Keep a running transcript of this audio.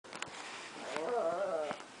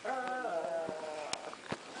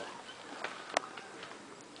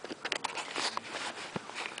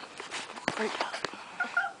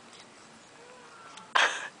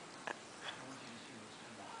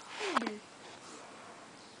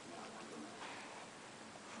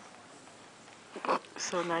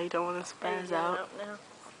So now you don't want to spaz out? Up now?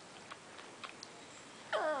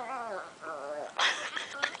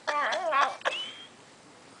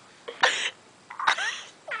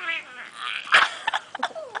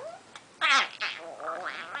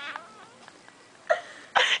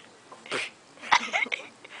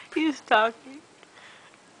 He's talking.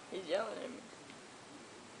 He's yelling at me.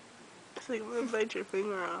 It's like, I'm gonna bite your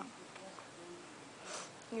finger off.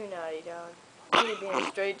 You naughty dog. You need to be in a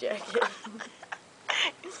straitjacket.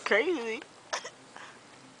 It's crazy.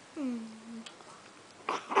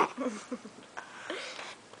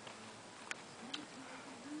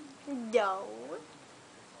 Yo.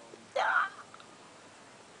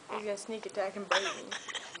 He's gonna sneak attack and bite me.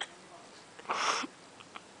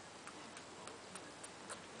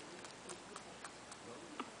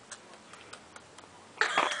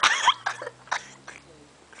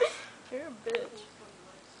 You're a bitch.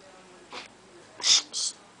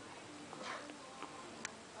 Shh.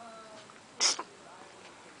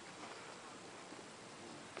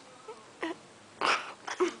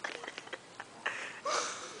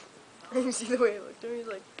 You see the way he looked at me? He's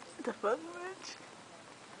like, The fuck, bitch?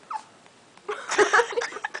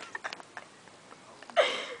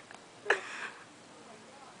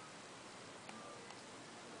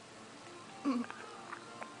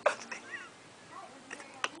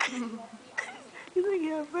 He's like,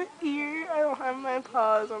 yeah, but here, I don't have my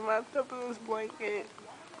paws. I'm wrapped up in this blanket.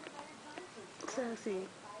 Sassy,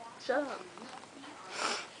 shut up.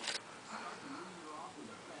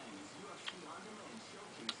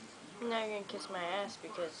 now you're gonna kiss my ass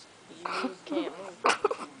because you can't move.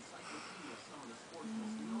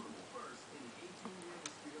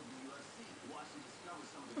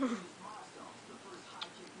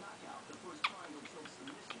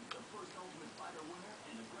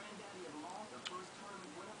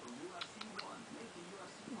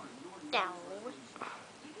 Down.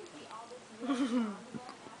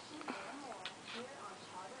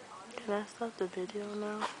 Can I stop the video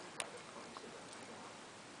now?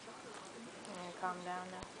 Yeah, calm down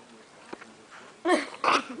now.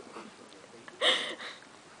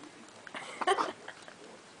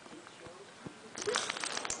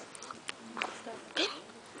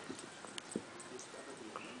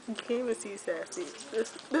 You can't even see Sassy.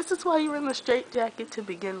 This is why you were in the straitjacket to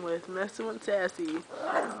begin with, messing with Sassy.